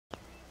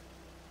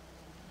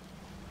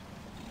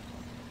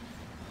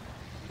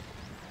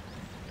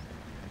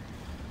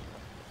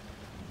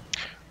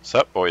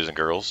Sup, boys and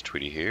girls?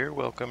 Tweety here.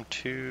 Welcome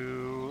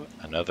to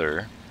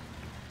another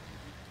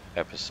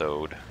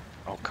episode.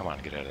 Oh, come on,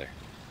 get out of there.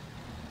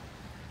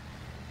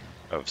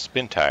 Of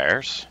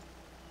SPINTIRES.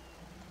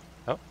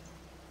 Oh,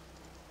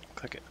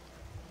 click it.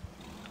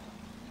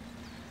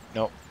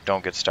 Nope,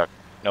 don't get stuck.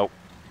 Nope.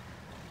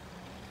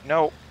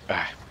 Nope.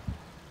 Ah.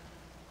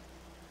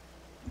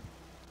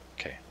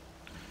 Okay,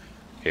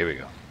 here we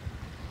go.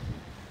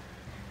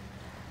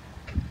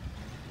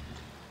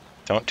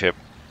 Don't tip.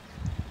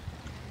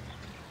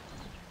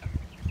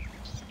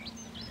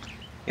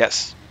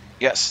 Yes,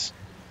 yes.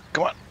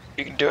 Come on,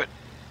 you can do it.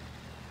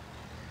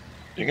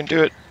 You can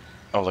do it.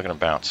 Oh, look at him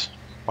bounce.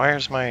 Why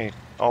is my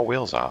all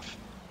wheels off?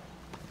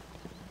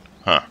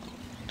 Huh.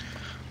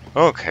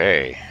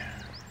 Okay.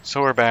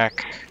 So we're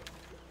back.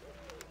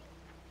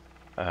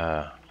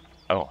 Oh.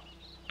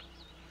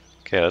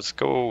 Okay, let's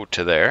go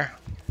to there.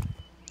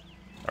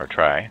 Or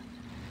try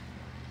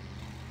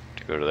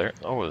to go to there.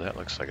 Oh, that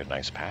looks like a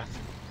nice path.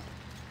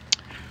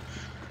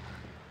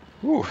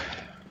 Whew.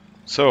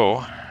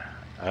 So,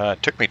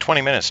 it took me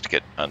 20 minutes to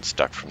get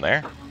unstuck from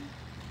there.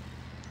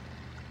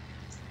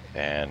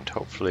 And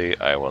hopefully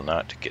I will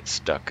not get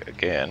stuck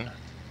again.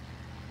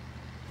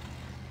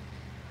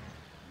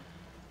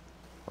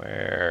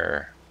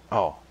 Where?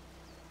 Oh.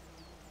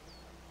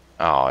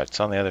 Oh, it's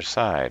on the other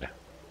side.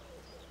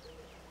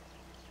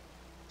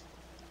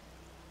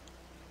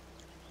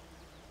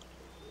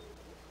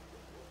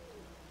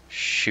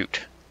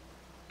 Shoot.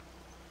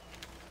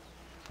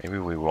 Maybe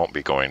we won't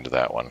be going to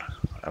that one.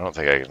 I don't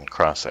think I can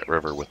cross that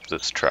river with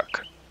this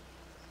truck.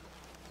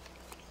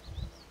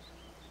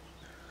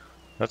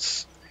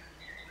 Let's...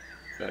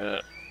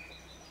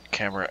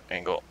 camera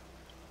angle.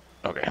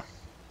 Okay.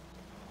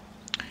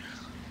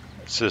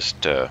 Let's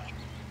just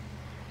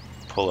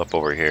pull up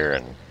over here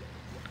and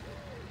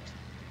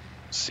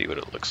see what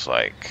it looks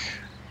like.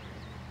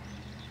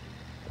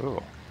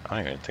 Ooh, I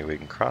don't even think we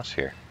can cross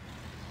here.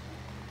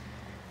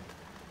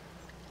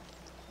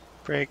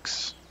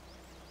 Brakes.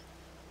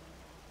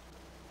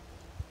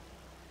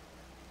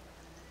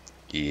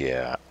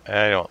 Yeah,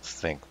 I don't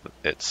think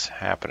it's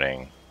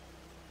happening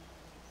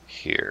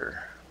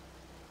here.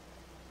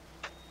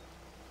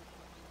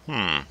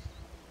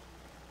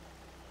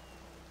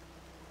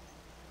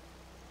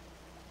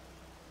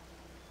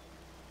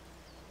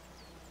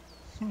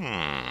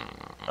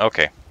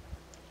 Okay.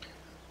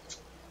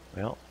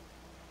 Well,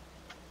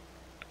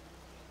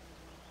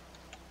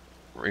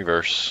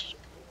 reverse.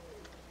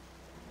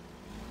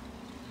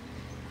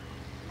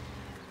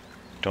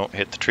 Don't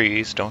hit the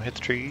trees, don't hit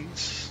the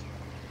trees.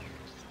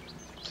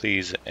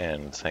 Please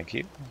and thank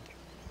you.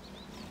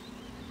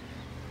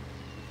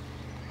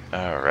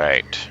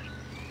 Alright.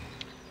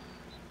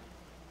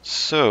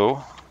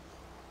 So...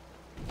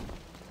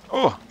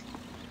 Oh!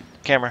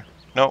 Camera.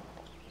 Nope.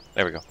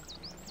 There we go.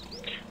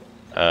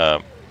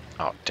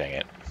 Oh, dang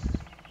it.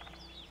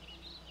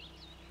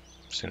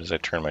 As soon as I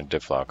turn my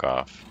diff lock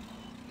off.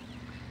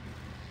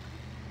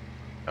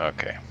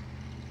 Okay.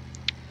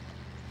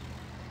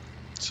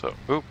 So,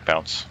 oop,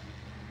 bounce.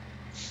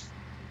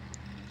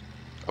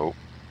 Oh.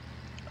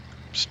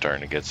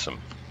 Starting to get some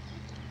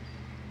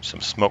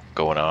smoke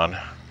going on.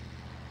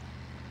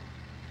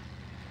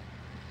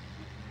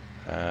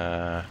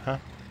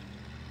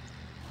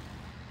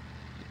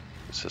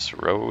 Is this a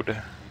road?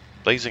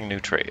 Blazing new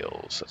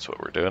trails, that's what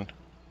we're doing.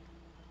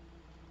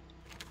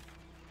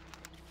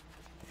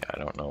 Yeah, I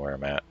don't know where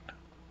I'm at.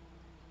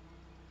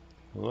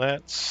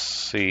 Let's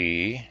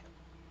see.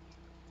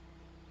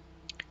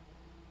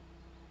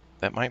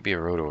 That might be a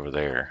road over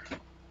there.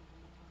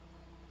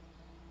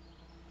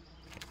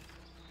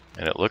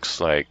 And it looks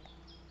like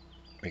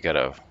we got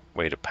a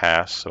way to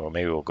pass, so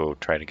maybe we'll go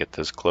try to get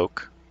this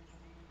cloak.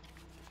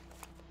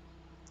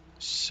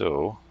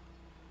 So,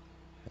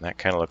 and that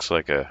kind of looks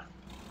like a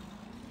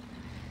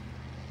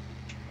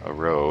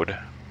road.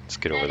 Let's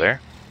get over there.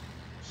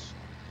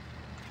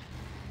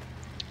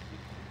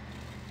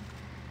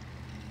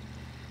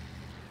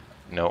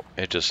 No,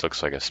 it just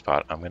looks like a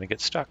spot I'm gonna get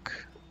stuck.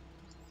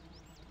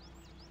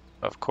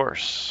 Of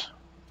course.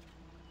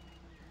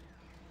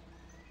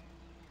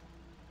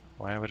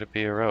 Why would it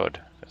be a road?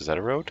 Is that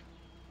a road?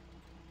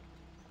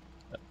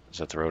 Is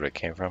that the road it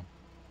came from?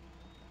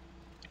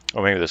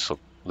 Oh, maybe this will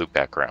loop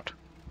back around.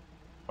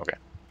 Okay.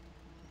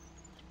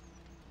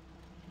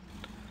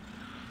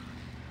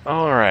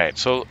 Alright,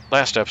 so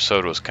last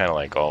episode was kind of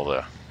like all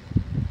the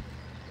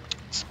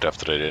stuff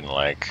that I didn't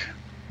like.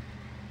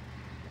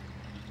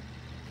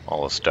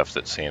 All the stuff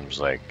that seems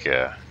like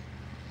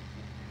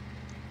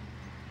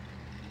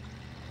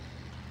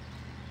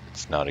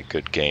it's not a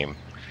good game.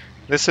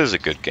 This is a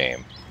good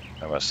game,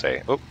 I must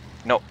say. Oh,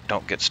 no,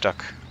 don't get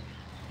stuck.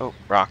 Oh,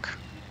 rock.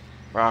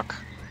 Rock.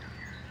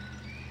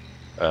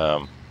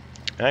 And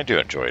I do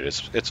enjoy it.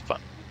 It's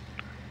fun.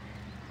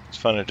 It's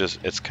fun to just,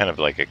 it's kind of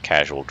like a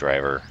casual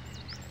driver.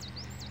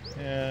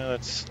 Yeah,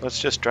 let's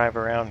just drive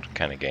around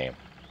kind of game.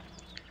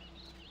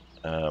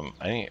 I'm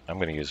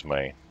going to use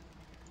my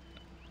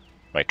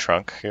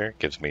trunk here. It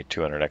gives me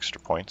 200 extra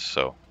points,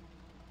 so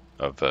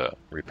of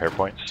repair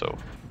points. So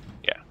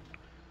yeah,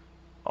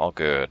 all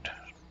good.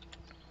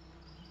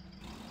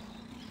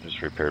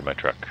 Just repaired my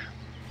truck.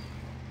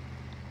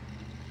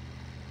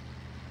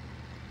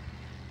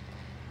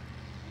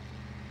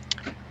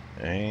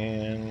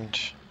 And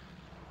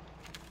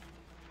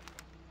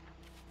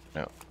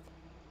no,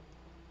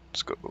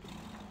 let's go.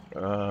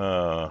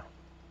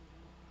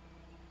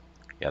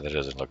 Yeah, that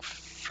doesn't look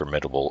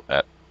formidable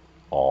at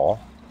all.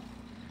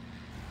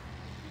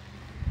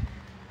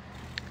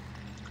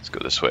 Let's go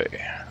this way.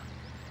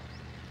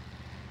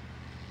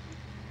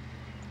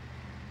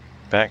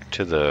 Back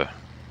to the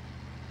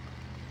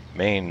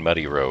main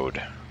muddy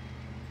road,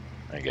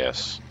 I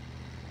guess.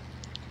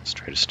 Let's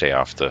try to stay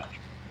off the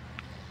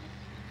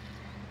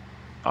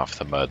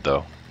mud,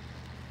 though.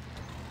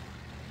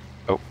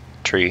 Oh,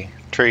 tree.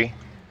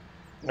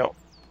 No.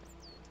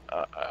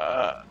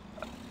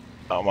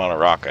 I'm on a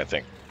rock, I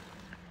think.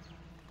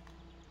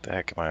 The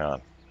heck am I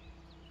on?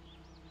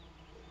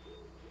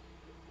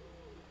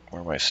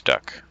 Where am I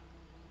stuck?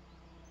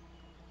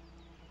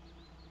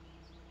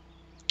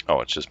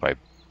 Oh, it's just my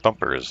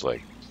bumper is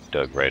like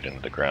dug right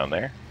into the ground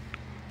there.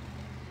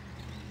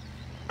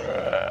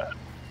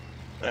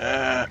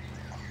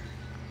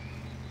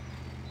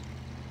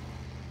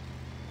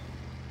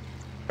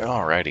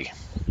 Alrighty.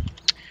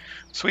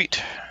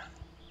 Sweet.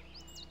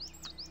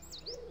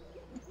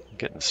 I'm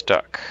getting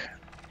stuck.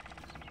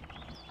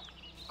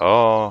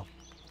 Oh.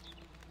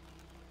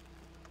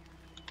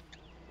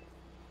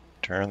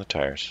 Turn the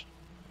tires.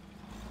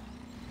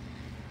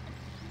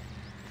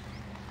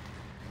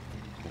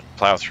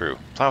 Plow through.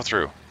 Plow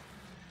through.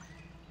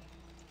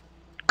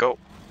 Go.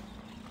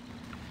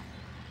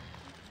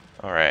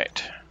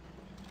 Alright.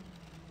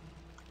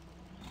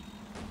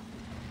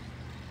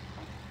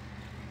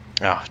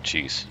 Oh,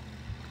 jeez.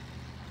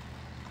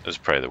 This is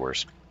probably the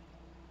worst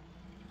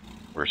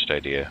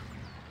idea.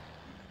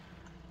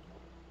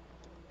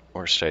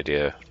 Worst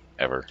idea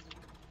ever.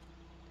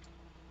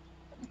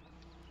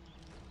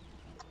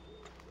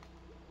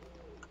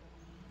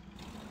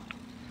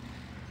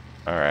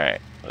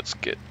 Alright, let's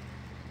get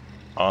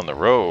on the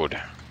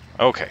road.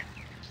 Okay.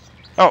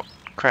 Oh,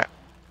 crap.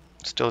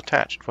 It's still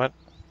attached. What?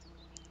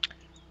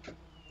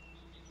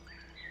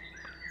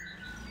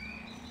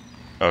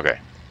 Okay.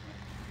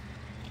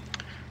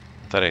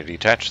 Thought I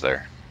detached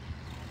there.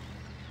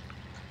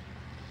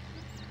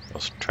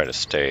 Let's try to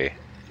stay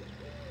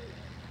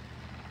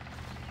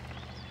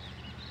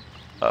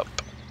up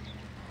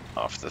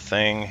off the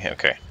thing.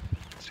 Okay.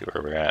 Let's see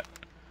where we're at.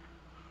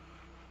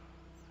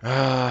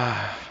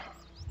 Yeah,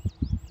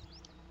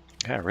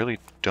 I really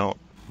don't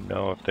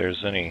know if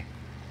there's any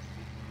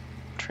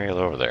trail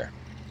over there.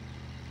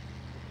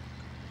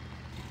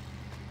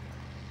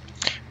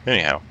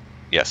 Anyhow,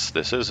 yes,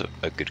 this is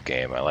a good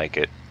game. I like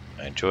it.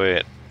 I enjoy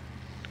it.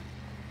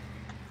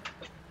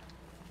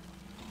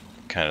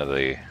 Kind of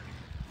the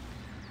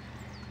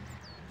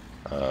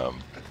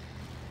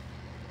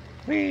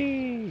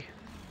whee!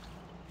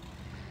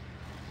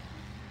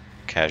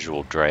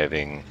 Casual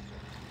driving,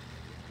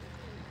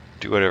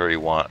 do whatever you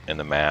want in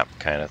the map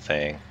kind of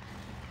thing.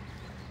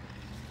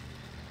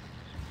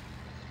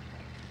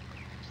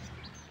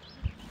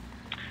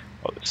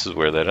 Oh, this is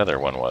where that other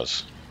one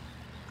was.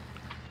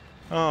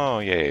 Oh,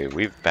 yay,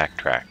 we've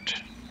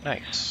backtracked.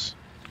 Nice.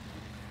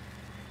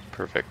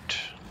 Perfect.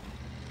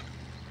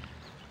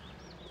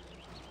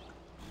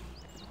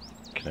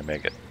 Can I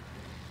make it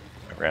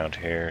around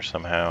here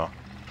somehow?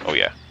 Oh,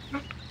 yeah.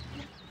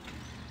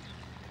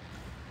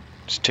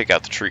 Just take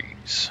out the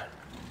trees.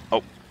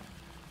 Oh.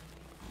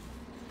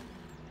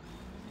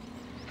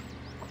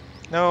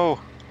 No.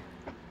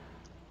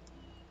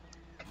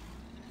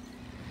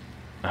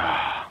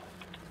 Ah.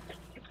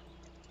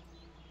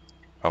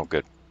 Oh,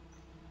 good.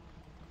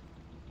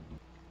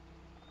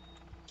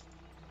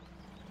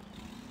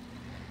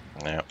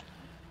 Now,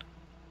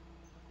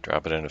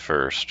 drop it into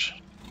first.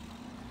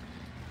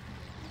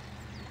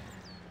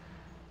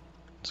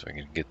 So I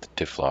can get the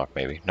diff lock,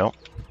 maybe. Nope.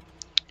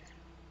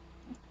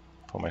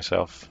 Pull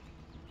myself.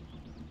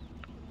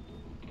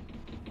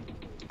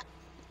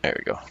 There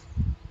we go.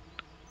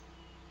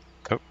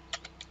 Oh.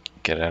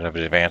 Get out of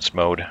advanced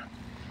mode.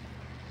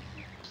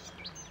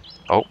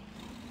 Oh.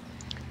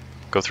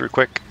 Go through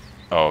quick.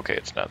 Oh, okay,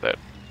 it's not that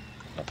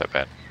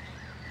bad.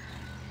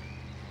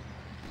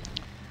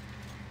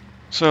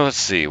 So let's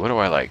see, what do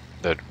I like?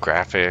 The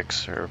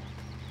graphics are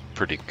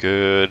pretty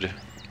good.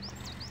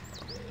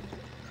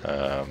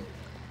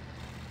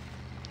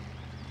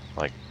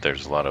 Like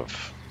there's a lot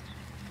of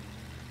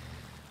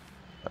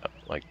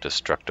like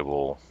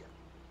destructible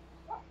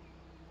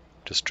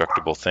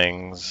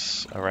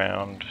things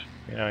around.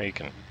 You know, you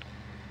can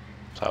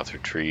plow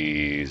through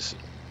trees,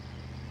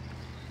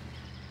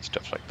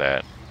 stuff like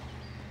that.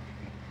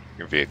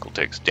 Your vehicle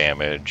takes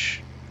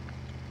damage.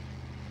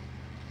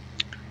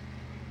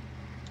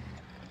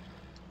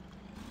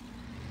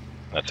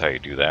 That's how you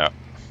do that.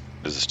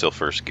 This is still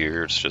first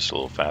gear, it's just a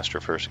little faster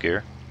first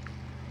gear.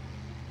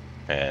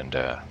 And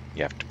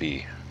you have to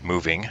be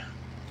moving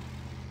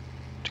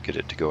to get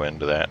it to go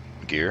into that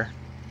gear.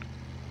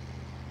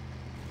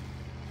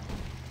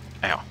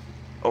 Ow.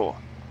 Oh.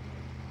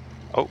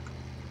 Oh.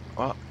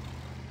 Well.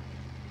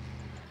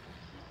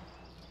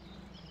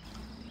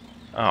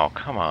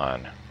 come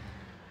on.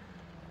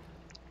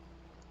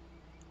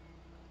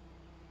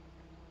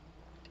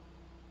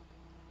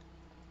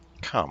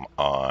 Come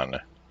on.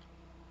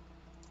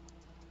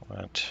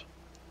 What?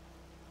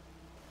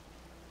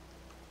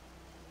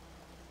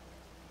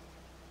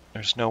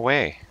 There's no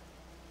way.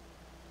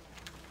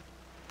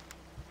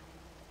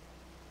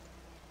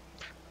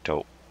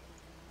 Dope.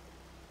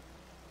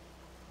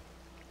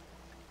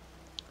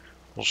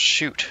 Well,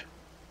 shoot.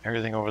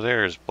 Everything over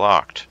there is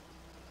blocked.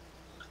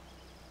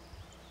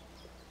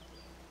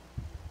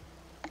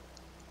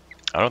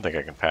 I don't think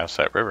I can pass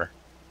that river.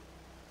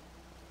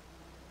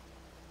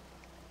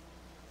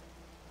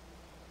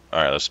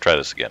 Alright, let's try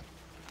this again.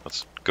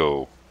 Let's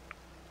go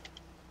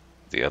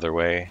the other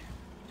way.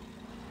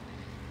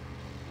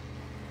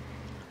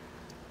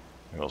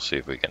 We'll see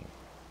if we can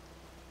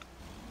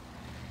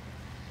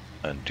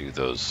undo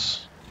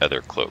those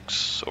other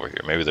cloaks over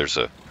here. Maybe there's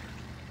a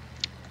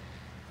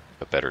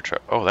better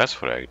truck. Oh,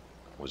 that's what I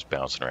was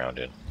bouncing around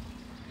in.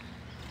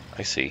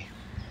 I see.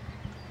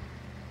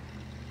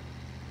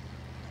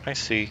 I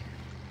see.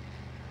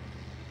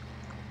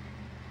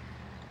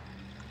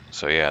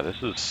 So yeah,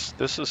 this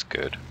is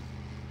good.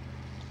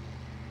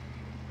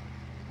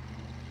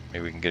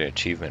 Maybe we can get an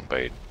achievement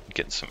by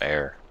getting some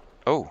air.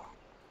 Oh!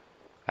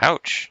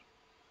 Ouch!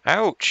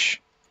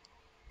 Ouch!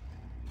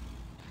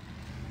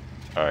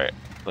 Alright,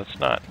 let's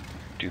not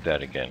do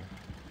that again.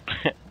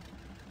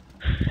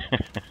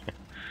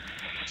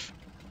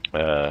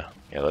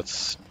 Yeah,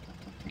 let's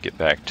get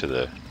back to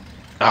the...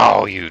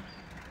 Oh, you...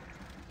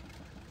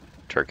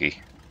 turkey.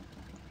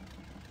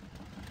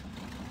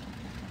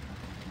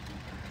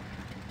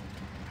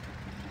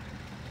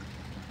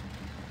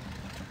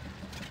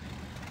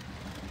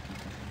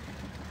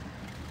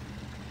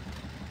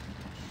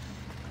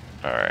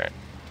 Alright.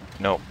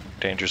 Nope.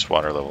 Dangerous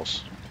water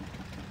levels.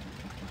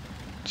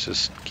 Let's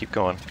just keep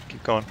going.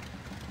 Keep going.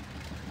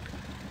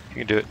 You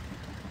can do it.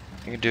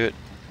 You can do it.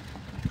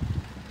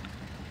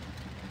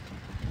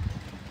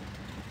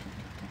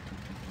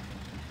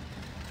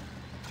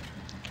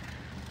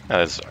 Oh,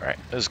 that's alright.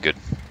 This is good.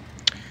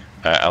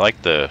 I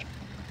like how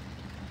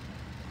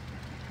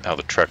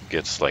the truck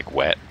gets like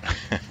wet.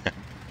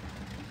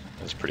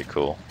 That's pretty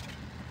cool.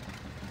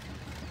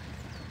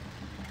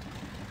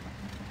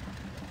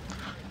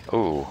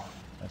 Oh,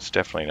 that's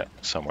definitely not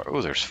somewhere.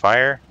 Oh, there's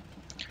fire.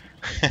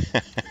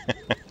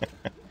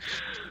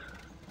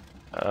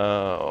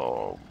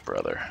 Oh,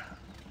 brother.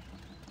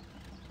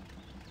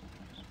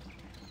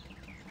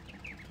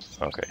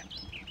 Okay.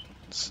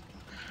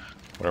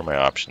 What are my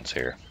options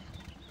here?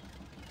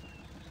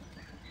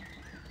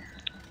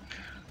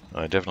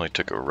 I definitely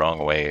took a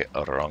wrong way,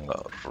 a wrong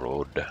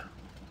road.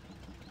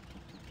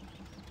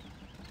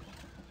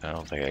 I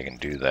don't think I can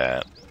do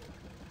that.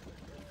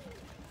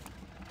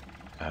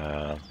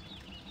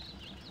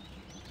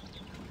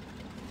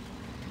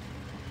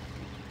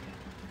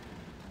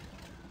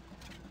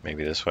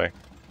 Maybe this way?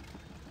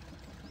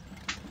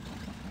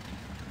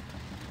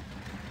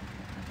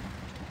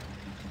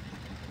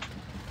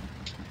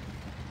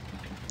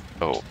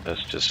 Oh,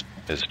 this just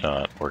is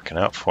not working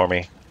out for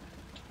me.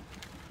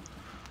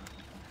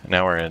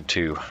 Now we're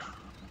into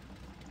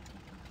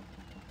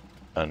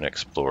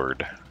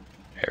unexplored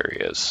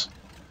areas.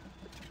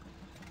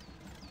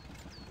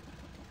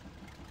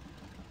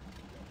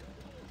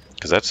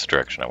 Because that's the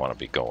direction I want to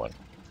be going.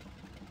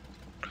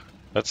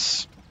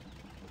 Let's...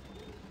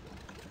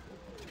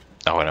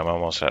 Oh, and I'm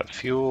almost out of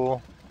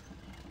fuel.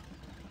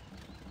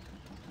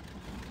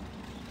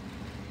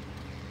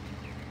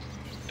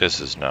 This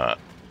is not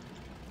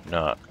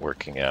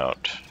working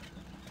out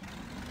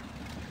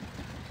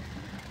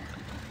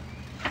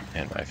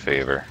in my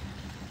favor.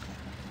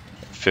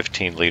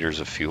 15 liters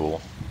of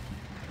fuel.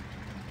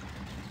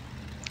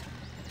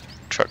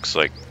 Truck's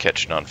like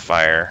catching on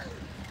fire.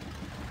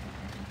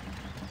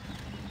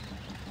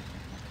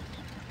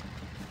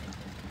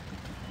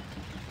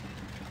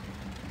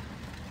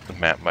 The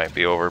map might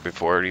be over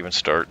before it even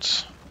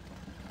starts.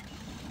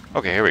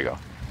 Okay, here we go.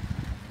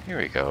 Here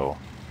we go.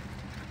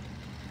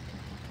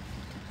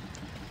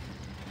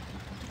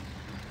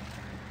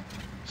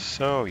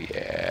 So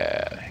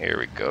yeah, here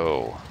we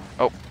go.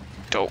 Oh,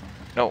 don't,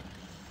 no.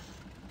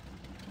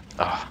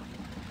 Ah,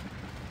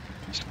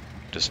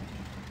 just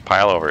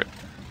pile over it.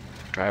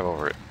 Drive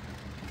over it.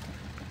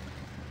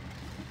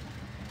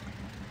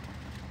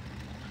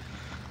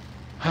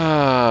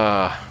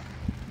 Ah.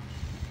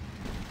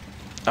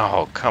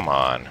 Oh, come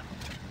on.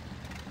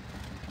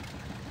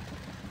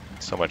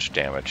 So much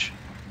damage.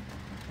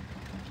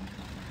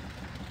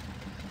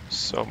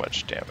 So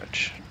much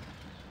damage.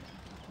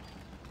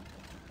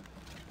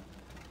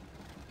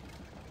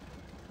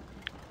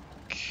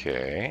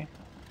 Okay.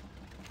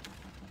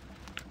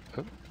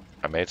 Oop,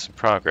 I made some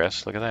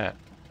progress. Look at that.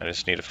 I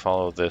just need to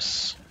follow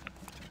this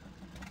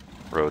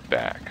road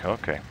back.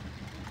 Okay.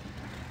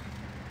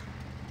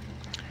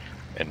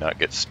 And not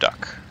get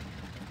stuck.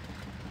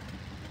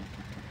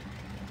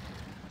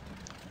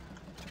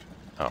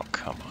 Oh,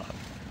 come on.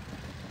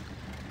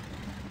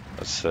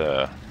 Let's see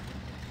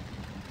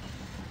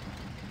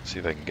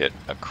if I can get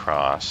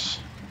across.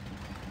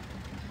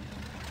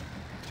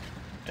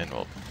 And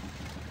we'll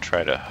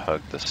try to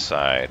hug the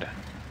side.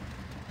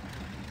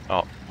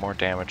 Oh, more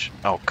damage.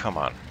 Oh, come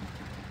on.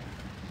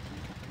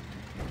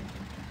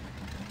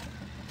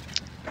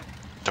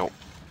 Don't.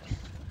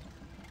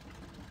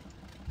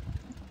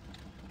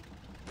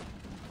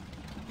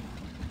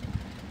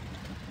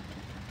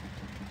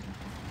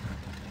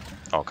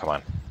 Oh, come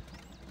on.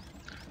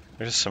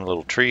 There's some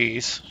little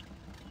trees.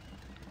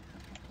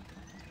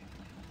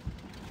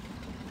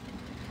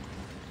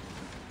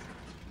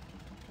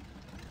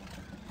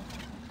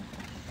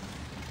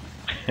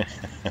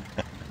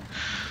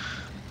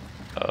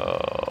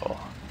 Oh.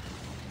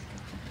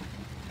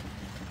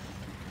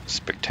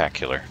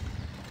 Spectacular.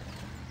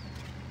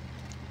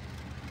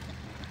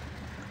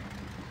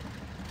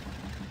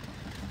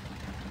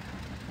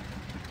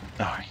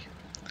 Oh,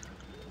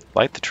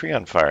 light the tree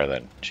on fire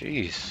then.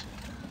 Jeez.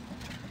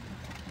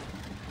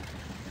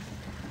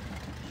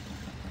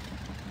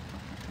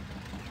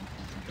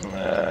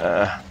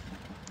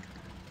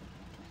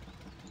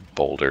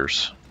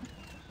 Boulders.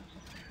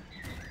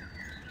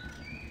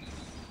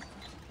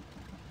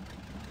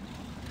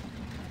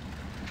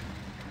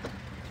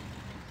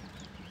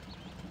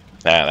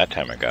 Ah, that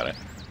time I got it.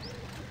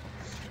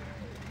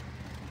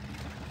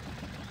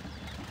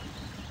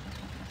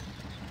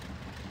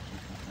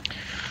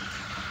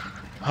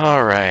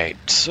 Alright,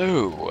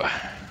 so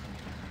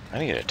I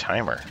need a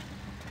timer.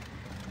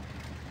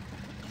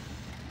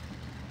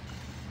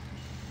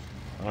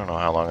 I don't know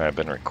how long I've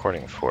been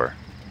recording for.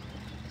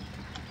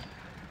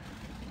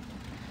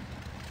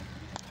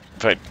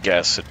 If I'd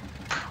guess, it'd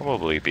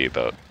probably be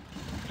about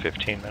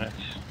 15 minutes.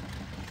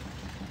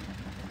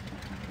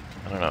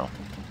 I don't know.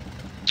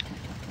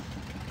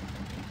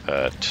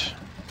 But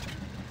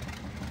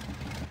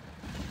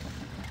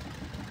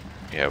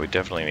yeah, we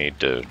definitely need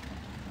to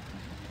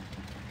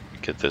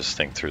get this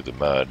thing through the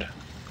mud.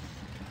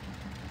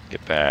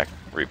 Get back,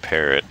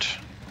 repair it.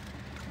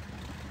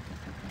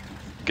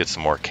 Get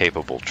some more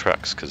capable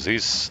trucks, because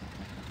these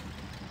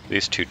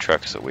two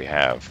trucks that we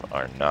have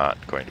are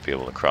not going to be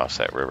able to cross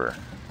that river.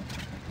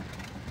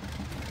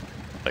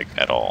 Like,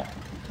 at all.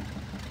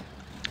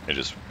 It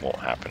just won't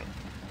happen.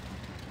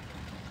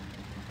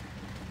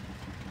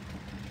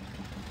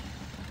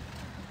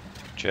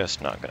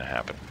 Just not gonna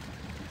happen.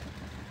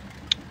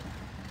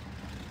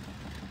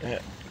 Yeah,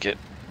 get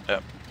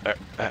up.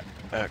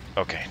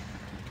 Okay.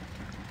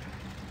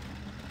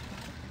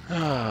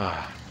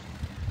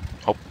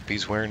 Hope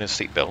he's wearing his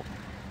seatbelt.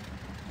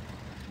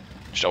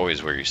 Should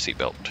always wear your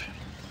seatbelt.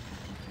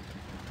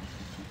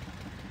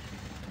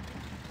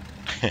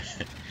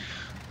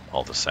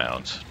 All the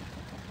sounds.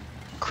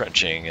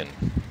 Crunching and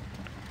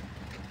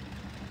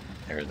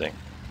everything.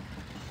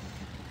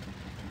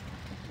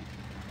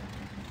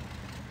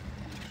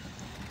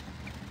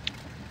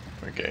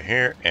 We get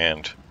here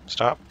and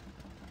stop.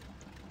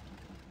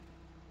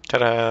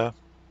 Ta-da!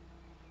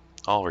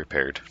 All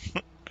repaired.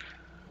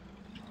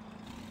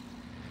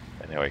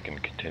 And now we can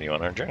continue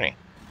on our journey.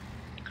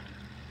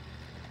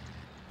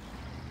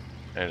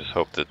 I just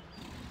hope that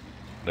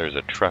there's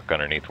a truck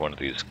underneath one of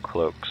these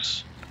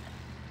cloaks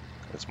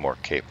that's more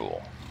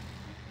capable.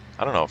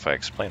 I don't know if I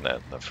explained that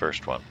in the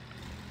first one.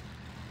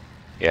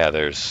 Yeah,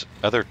 there's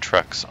other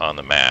trucks on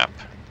the map.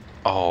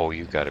 Oh,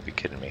 you gotta be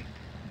kidding me.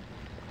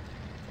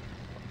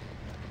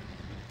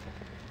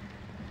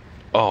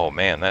 Oh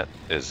man, that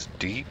is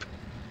deep.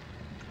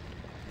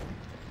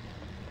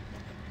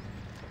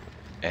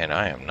 And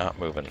I am not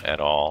moving at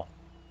all.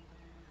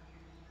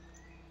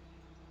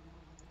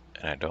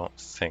 And I don't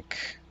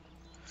think...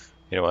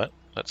 You know what?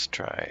 Let's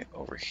try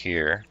over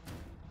here.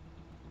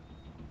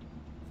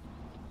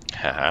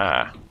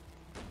 Haha.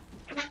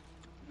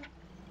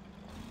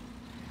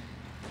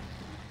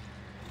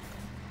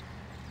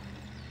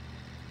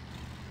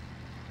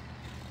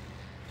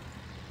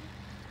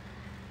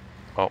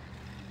 Oh.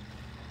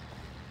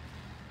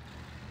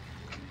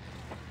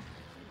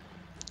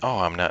 Oh,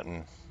 I'm not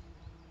in...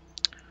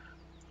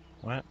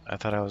 What? I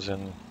thought I was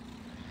in...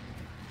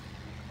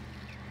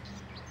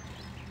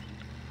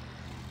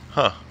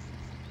 Huh.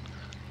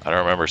 I don't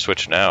remember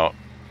switching out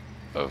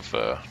of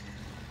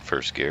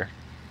first gear.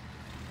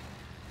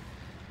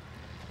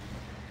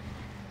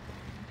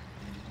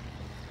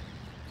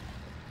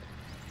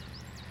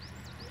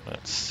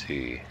 Let's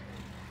see.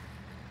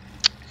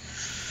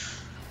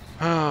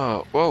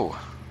 Oh, whoa.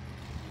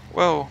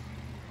 Whoa.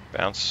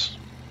 Bounce.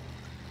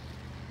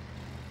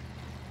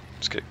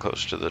 Let's get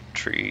close to the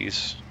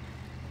trees.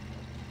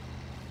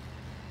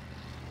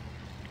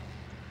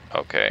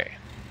 Okay.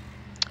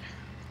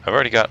 I've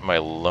already got my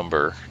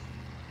lumber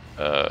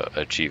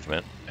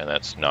achievement, and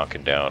that's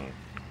knocking down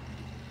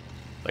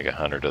like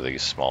 100 of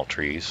these small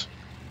trees.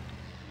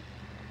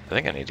 I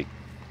think I need to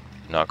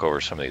knock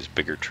over some of these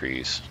bigger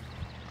trees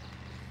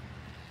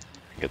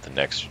and get the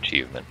next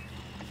achievement.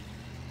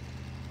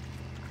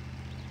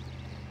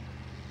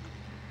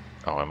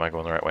 Oh, am I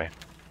going the right way?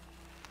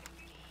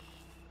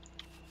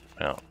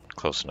 Well,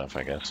 close enough,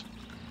 I guess.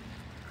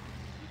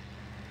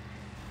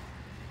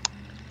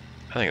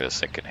 I think this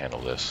thing can handle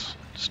this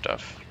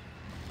stuff.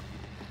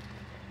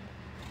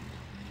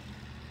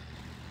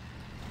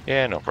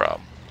 Yeah, no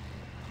problem.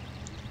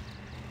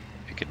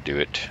 can do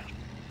it.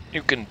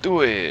 You can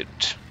do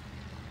it!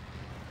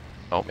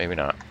 Oh, maybe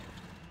not.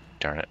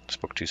 Darn it,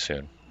 spoke too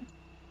soon.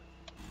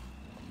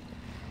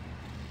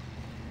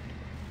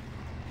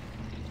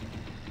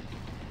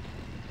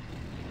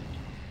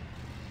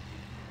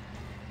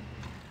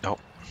 Oh.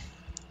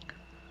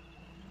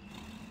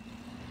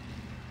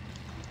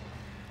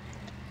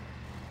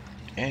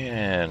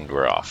 And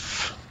we're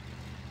off.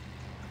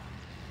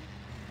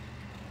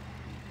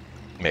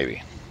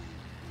 Maybe.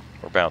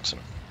 We're bouncing.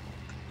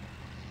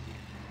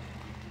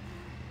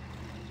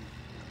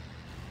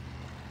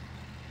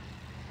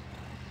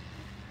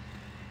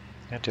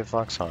 Yeah, div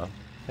lock's on.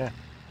 Yeah,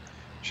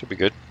 should be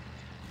good.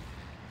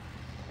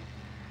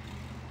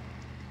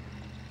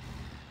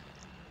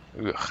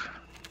 Ugh.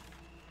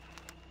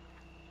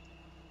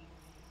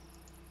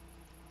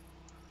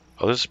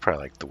 Oh, this is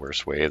probably like the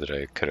worst way that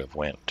I could have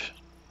went.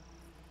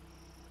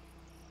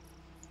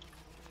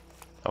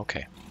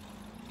 Okay.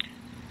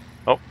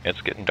 Oh,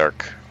 it's getting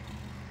dark.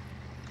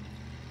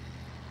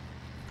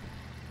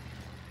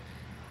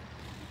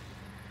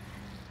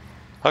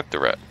 Hug the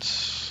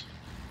rats.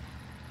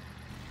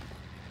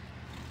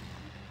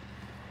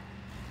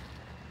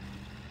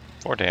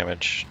 More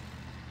damage.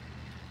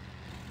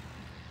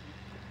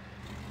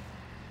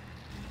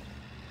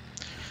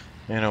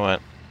 You know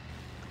what?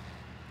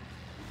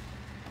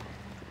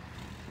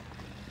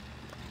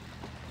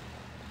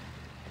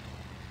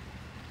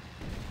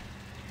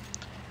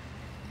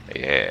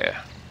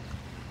 Yeah.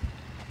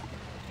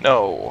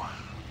 No.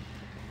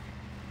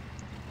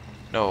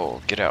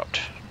 No, get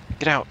out.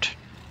 Get out.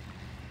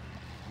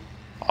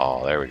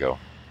 Oh, there we go.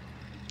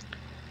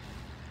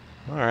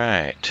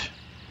 Alright.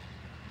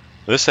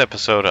 This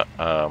episode,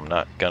 I'm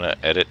not gonna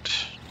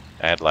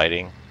add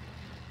lighting.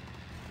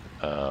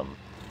 Let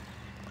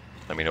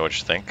me know what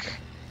you think.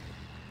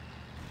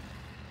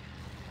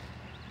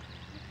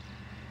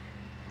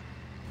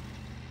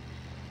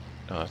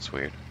 Oh, that's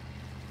weird.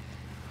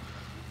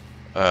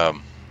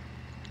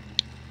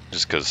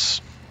 Just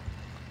because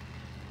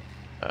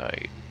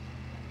I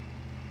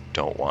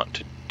don't want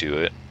to do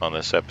it on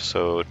this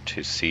episode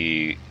to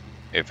see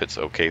if it's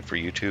okay for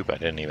YouTube. I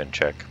didn't even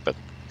check, but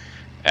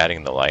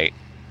adding the light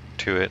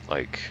to it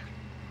like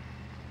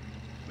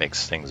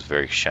makes things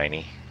very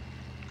shiny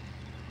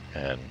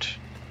and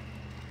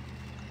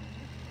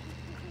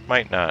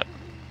might not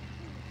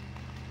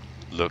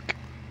look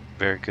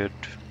very good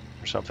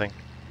or something.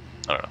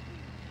 I don't know.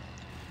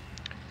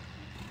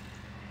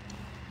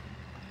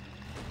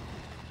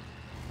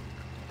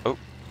 Oh,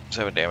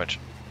 7 damage.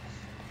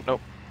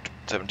 Nope,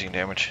 17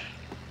 damage.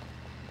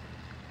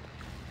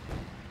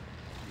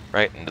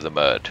 Right into the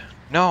mud.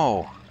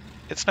 No!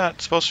 It's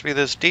not supposed to be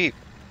this deep.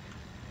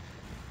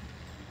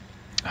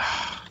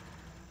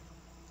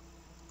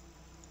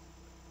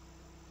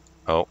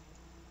 Oh.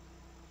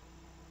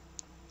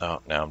 Oh,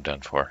 now I'm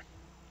done for.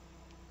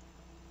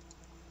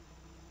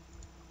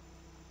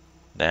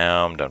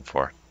 Now I'm done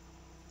for.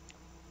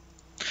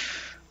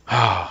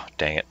 Oh,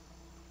 dang it.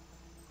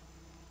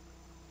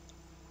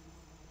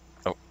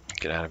 Oh,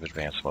 get out of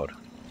advanced mode.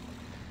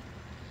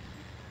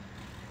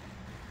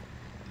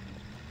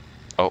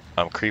 Oh,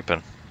 I'm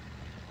creeping.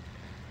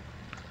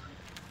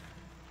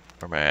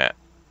 Where am I at?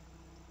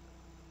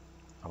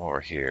 I'm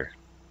over here.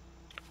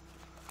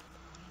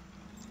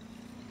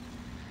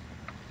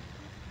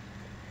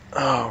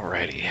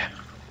 Alrighty.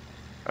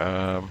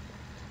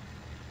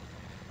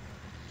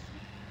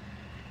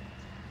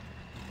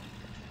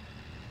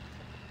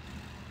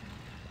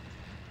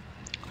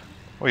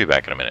 We'll be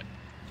back in a minute.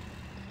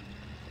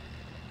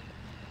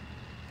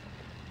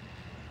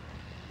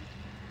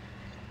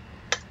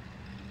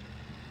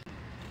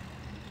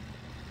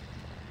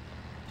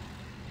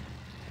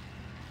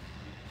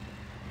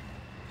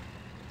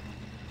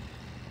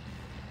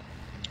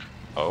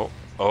 Oh,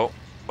 oh,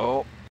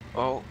 oh,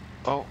 oh,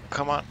 oh,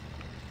 come on.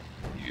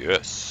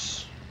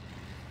 Yes.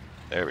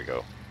 There we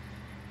go.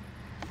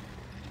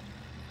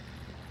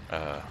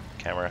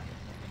 Camera.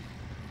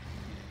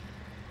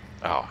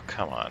 Oh,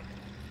 come on.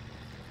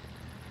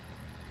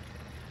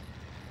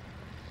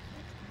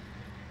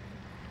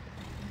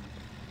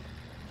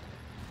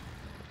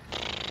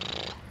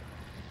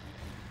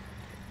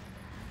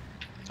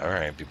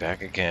 Alright, be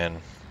back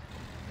again.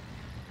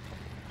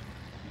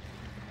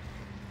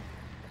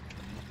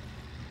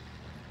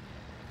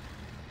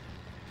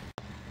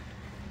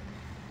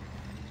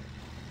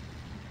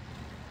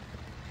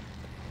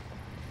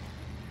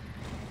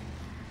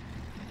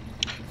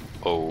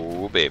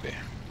 Oh, baby.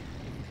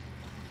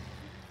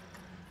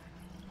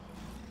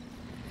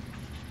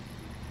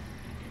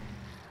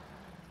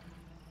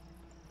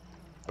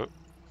 Oh.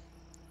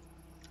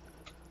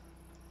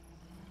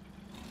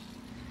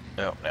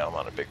 Oh, now I'm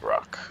on a big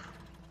rock.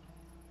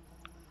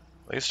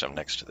 At least I'm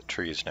next to the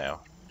trees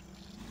now.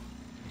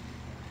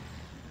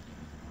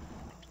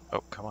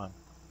 Oh, come on.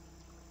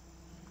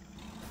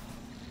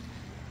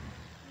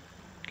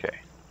 Okay.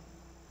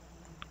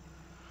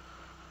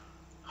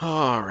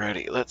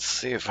 Alrighty, let's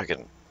see if I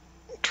can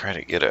try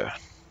to get a...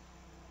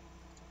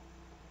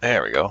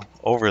 There we go.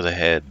 Over the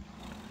head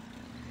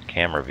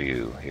camera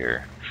view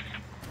here.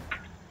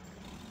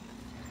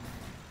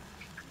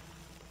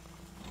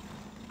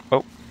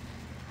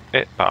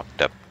 It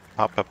popped up.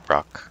 Pop up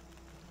rock.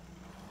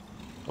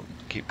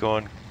 Keep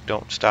going.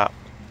 Don't stop.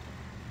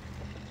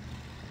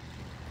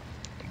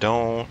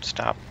 Don't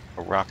stop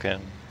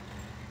rocking.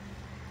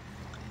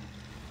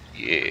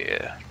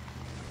 Yeah.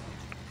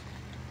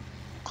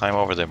 Climb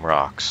over them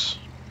rocks.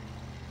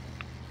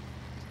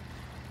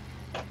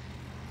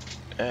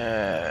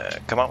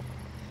 Come on.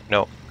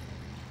 No.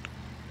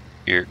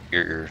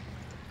 You're.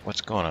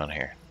 What's going on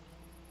here?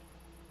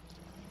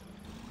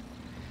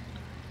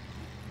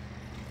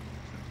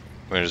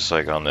 We're just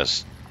like on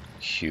this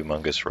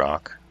humongous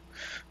rock.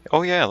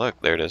 Oh yeah,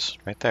 look, there it is,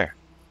 right there.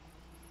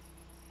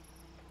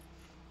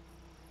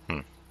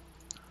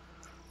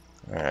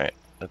 Alright,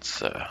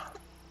 let's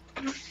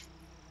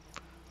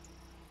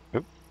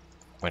oop,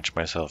 winch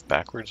myself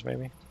backwards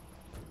maybe.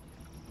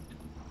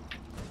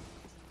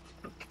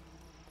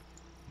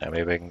 Now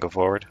maybe I can go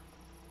forward.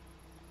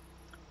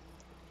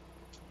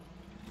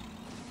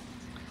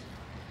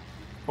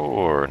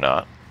 Or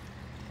not.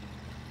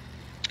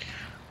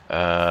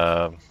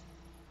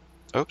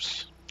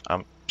 Oops,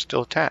 I'm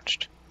still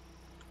attached.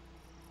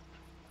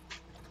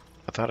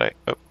 I thought I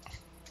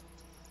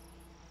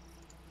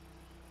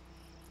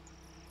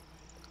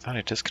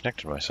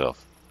disconnected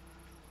myself.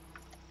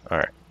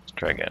 Alright, let's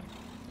try again.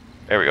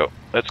 There we go.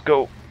 Let's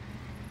go.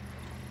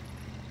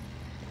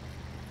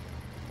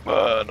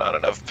 Not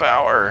enough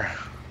power.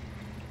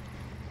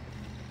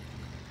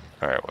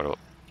 Alright, what do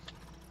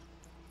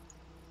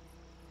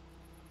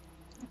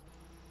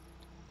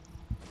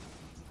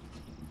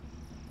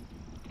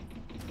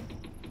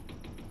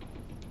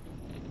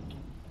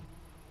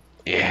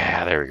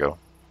Yeah, there we go.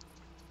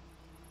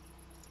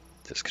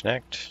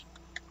 Disconnect.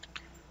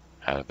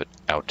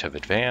 Out of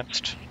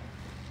advanced.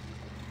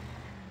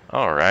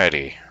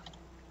 Alrighty.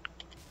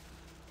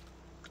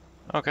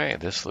 Okay,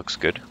 this looks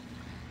good.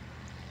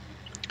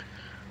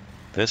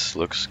 This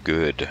looks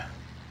good.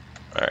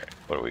 Alright,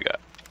 what do we got?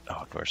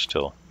 Oh, we're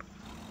still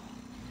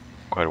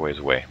quite a ways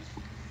away.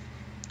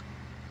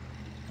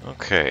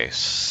 Okay,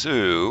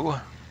 so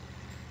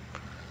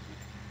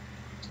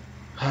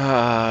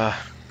I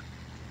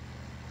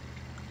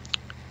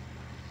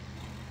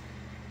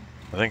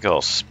think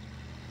I'll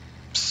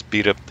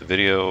speed up the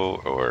video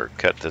or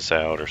cut this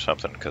out or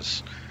something,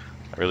 because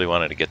I really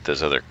wanted to get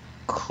this other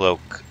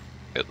cloak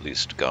at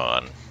least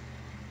gone.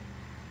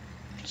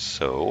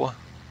 So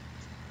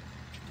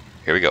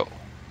here we go.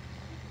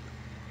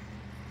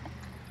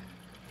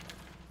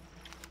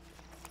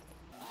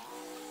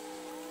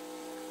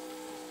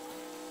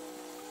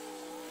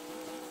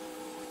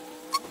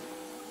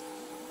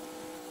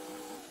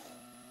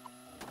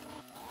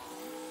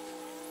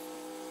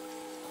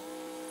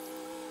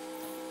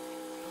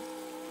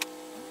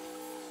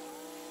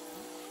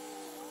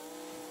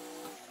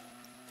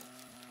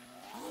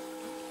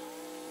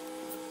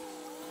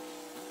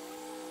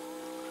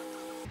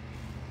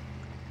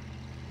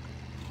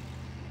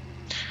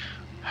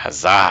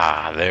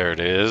 Huzzah! There it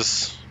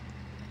is.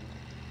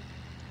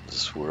 The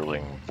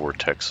swirling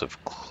vortex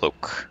of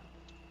cloak.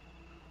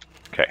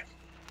 Okay.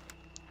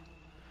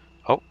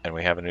 Oh, and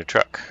we have a new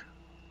truck.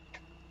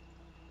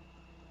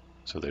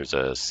 So there's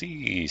a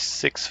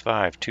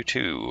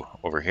C6522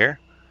 over here.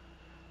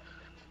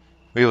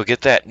 We will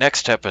get that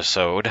next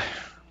episode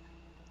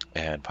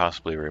and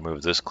possibly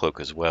remove this cloak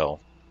as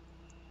well.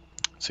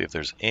 See if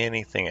there's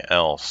anything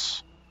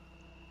else.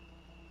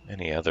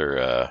 Any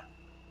other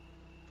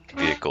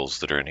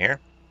vehicles that are in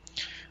here.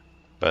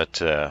 But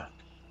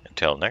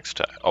until next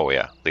time. Oh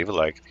yeah, leave a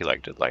like if you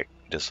liked it,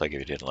 dislike if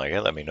you didn't like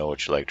it. Let me know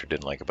what you liked or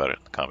didn't like about it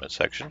in the comment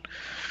section.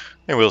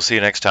 And we'll see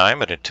you next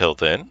time, and until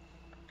then,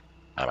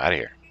 I'm out of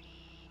here.